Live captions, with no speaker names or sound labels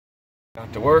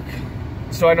Got to work.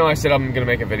 So I know I said I'm going to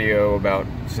make a video about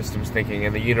systems thinking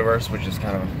and the universe, which is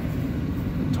kind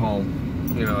of tall,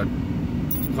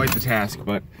 quite the task,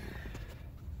 but,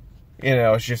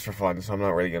 it's just for fun, so I'm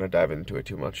not really going to dive into it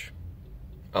too much.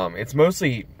 It's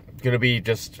mostly going to be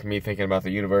just me thinking about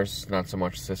the universe, not so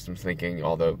much systems thinking,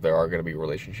 although there are going to be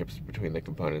relationships between the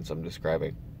components I'm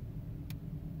describing.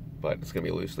 But it's going to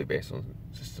be loosely based on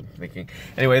systems thinking.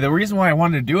 Anyway, the reason why I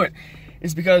wanted to do it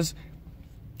is because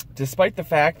despite the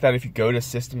fact that if you go to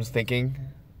systems thinking,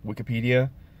 Wikipedia,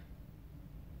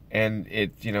 and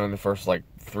it, in the first like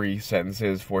 4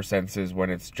 sentences, when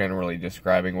it's generally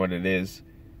describing what it is,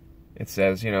 it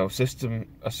says,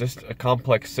 a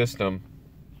complex system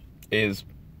is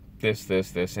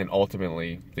this, and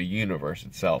ultimately the universe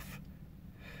itself.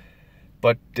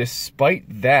 But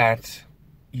despite that,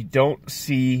 you don't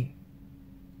see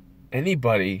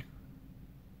anybody,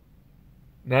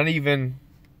 not even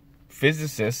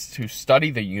physicists who study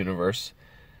the universe,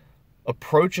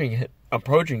 approaching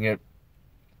it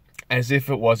as if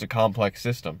it was a complex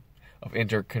system of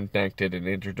interconnected and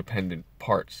interdependent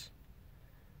parts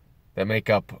that make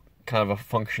up kind of a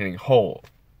functioning whole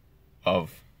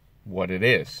of what it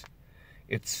is.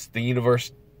 It's the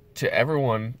universe to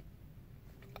everyone.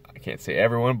 I can't say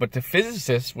everyone, but to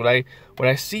physicists, what I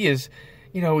see is,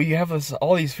 you have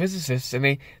all these physicists, and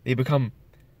they become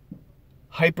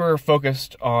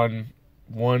hyper-focused on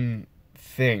one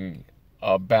thing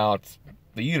about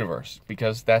the universe,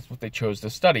 because that's what they chose to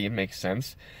study. It makes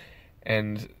sense.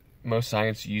 And most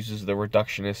science uses the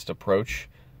reductionist approach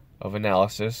of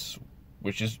analysis,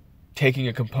 which is taking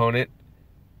a component,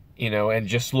 and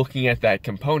just looking at that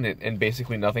component and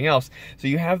basically nothing else. So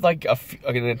you have like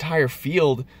an entire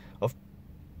field of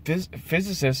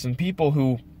physicists and people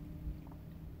who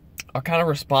are kind of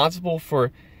responsible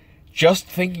for just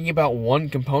thinking about one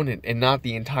component and not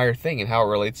the entire thing and how it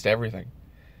relates to everything.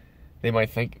 They might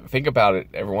think about it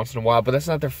every once in a while, but that's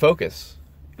not their focus.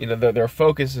 Their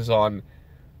focus is on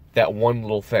that one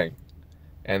little thing.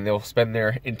 And they'll spend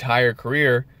their entire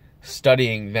career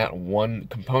studying that one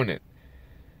component.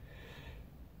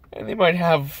 And they might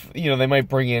have, they might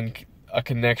bring in a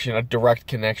direct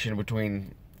connection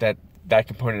between that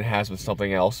component has with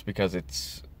something else, because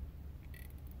its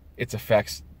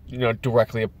effects,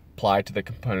 directly apply to the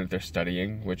component they're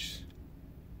studying, which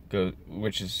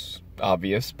is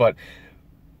obvious. But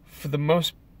for the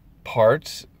most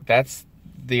part, that's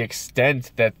the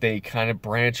extent that they kind of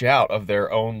branch out of their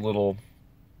own little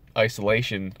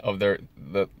isolation of the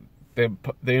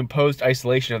imposed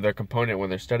isolation of their component when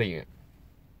they're studying it.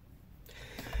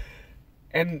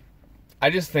 And I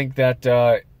just think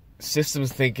that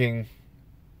systems thinking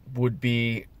would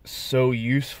be so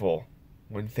useful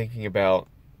when thinking about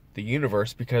the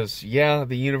universe, because, the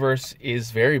universe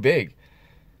is very big.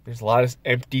 There's a lot of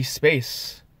empty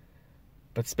space,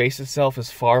 but space itself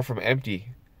is far from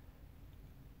empty.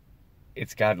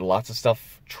 It's got lots of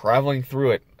stuff traveling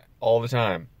through it all the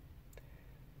time.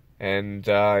 And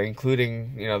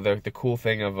including, the cool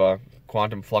thing of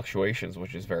quantum fluctuations,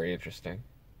 which is very interesting.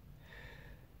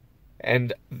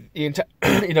 And,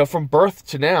 from birth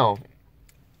to now,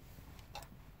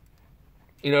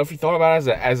 if you thought about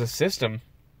it as a system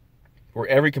where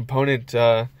every component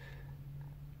not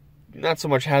so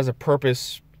much has a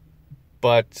purpose,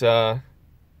 but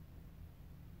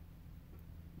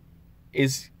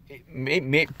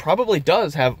probably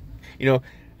does have,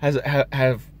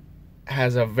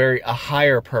 has a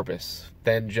higher purpose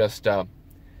than just a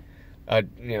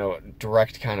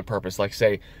direct kind of purpose. Like,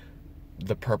 say,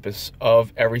 the purpose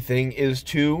of everything is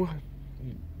to,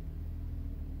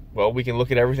 well, we can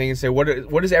look at everything and say, what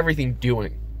is everything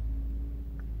doing?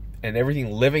 And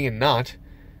everything living and not,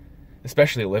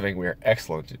 especially living, we are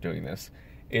excellent at doing this,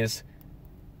 is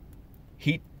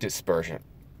heat dispersion.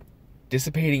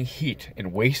 Dissipating heat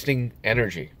and wasting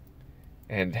energy.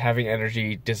 And having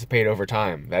energy dissipate over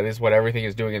time. That is what everything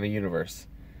is doing in the universe.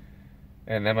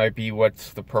 And that might be what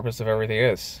the purpose of everything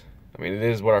is. I mean, it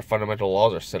is what our fundamental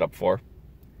laws are set up for.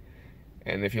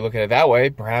 And if you look at it that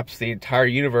way, perhaps the entire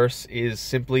universe is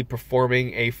simply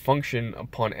performing a function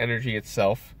upon energy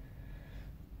itself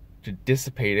to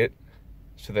dissipate it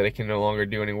so that it can no longer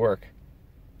do any work.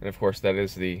 And of course, that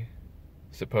is the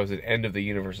supposed end of the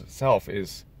universe itself,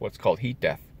 is what's called heat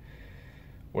death,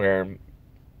 where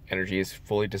energy is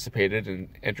fully dissipated and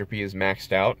entropy is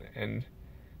maxed out, and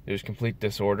there's complete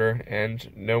disorder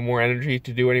and no more energy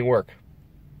to do any work.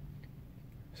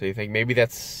 So you think maybe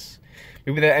that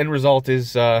end result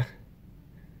is, it's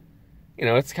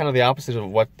kind of the opposite of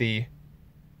what the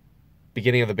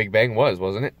beginning of the Big Bang was,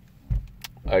 wasn't it?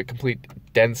 A complete,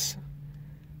 dense,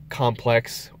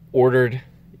 complex, ordered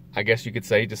I guess you could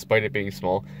say, despite it being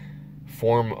small,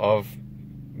 form of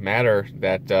matter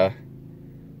that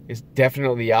is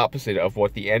definitely the opposite of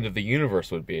what the end of the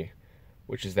universe would be,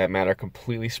 which is that matter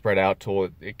completely spread out till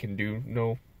it can do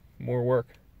no more work.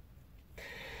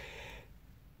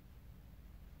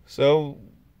 So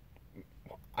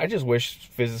I just wish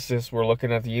physicists were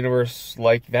looking at the universe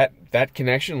like that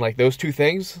connection, like those two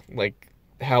things, like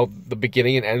how the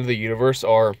beginning and end of the universe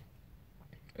are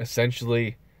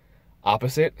essentially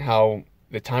opposite, how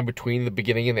the time between the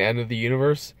beginning and the end of the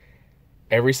universe,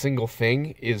 every single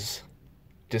thing is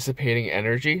dissipating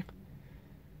energy.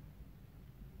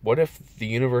 What if the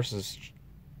universe is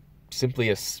simply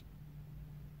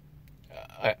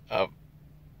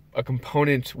a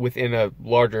component within a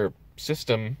larger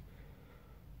system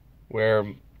where,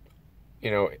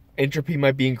 you know, entropy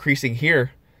might be increasing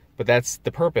here, but that's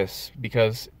the purpose,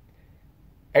 because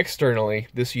externally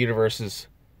this universe's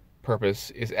purpose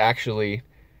is actually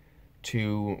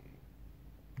to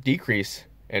decrease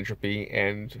entropy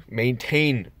and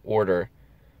maintain order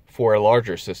for a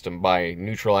larger system by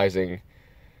neutralizing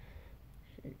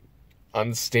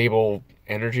unstable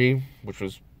energy, which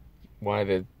was why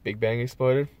the Big Bang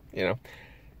exploded, you know.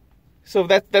 So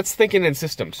that's thinking in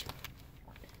systems.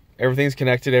 Everything's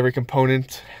connected, every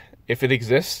component, if it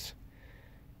exists,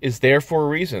 is there for a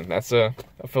reason. That's a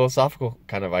philosophical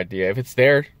kind of idea. If it's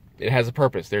there, it has a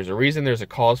purpose. There's a reason, there's a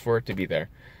cause for it to be there.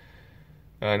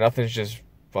 Nothing's just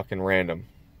fucking random.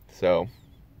 So,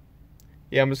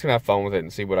 yeah, I'm just gonna have fun with it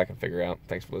and see what I can figure out.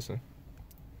 Thanks for listening.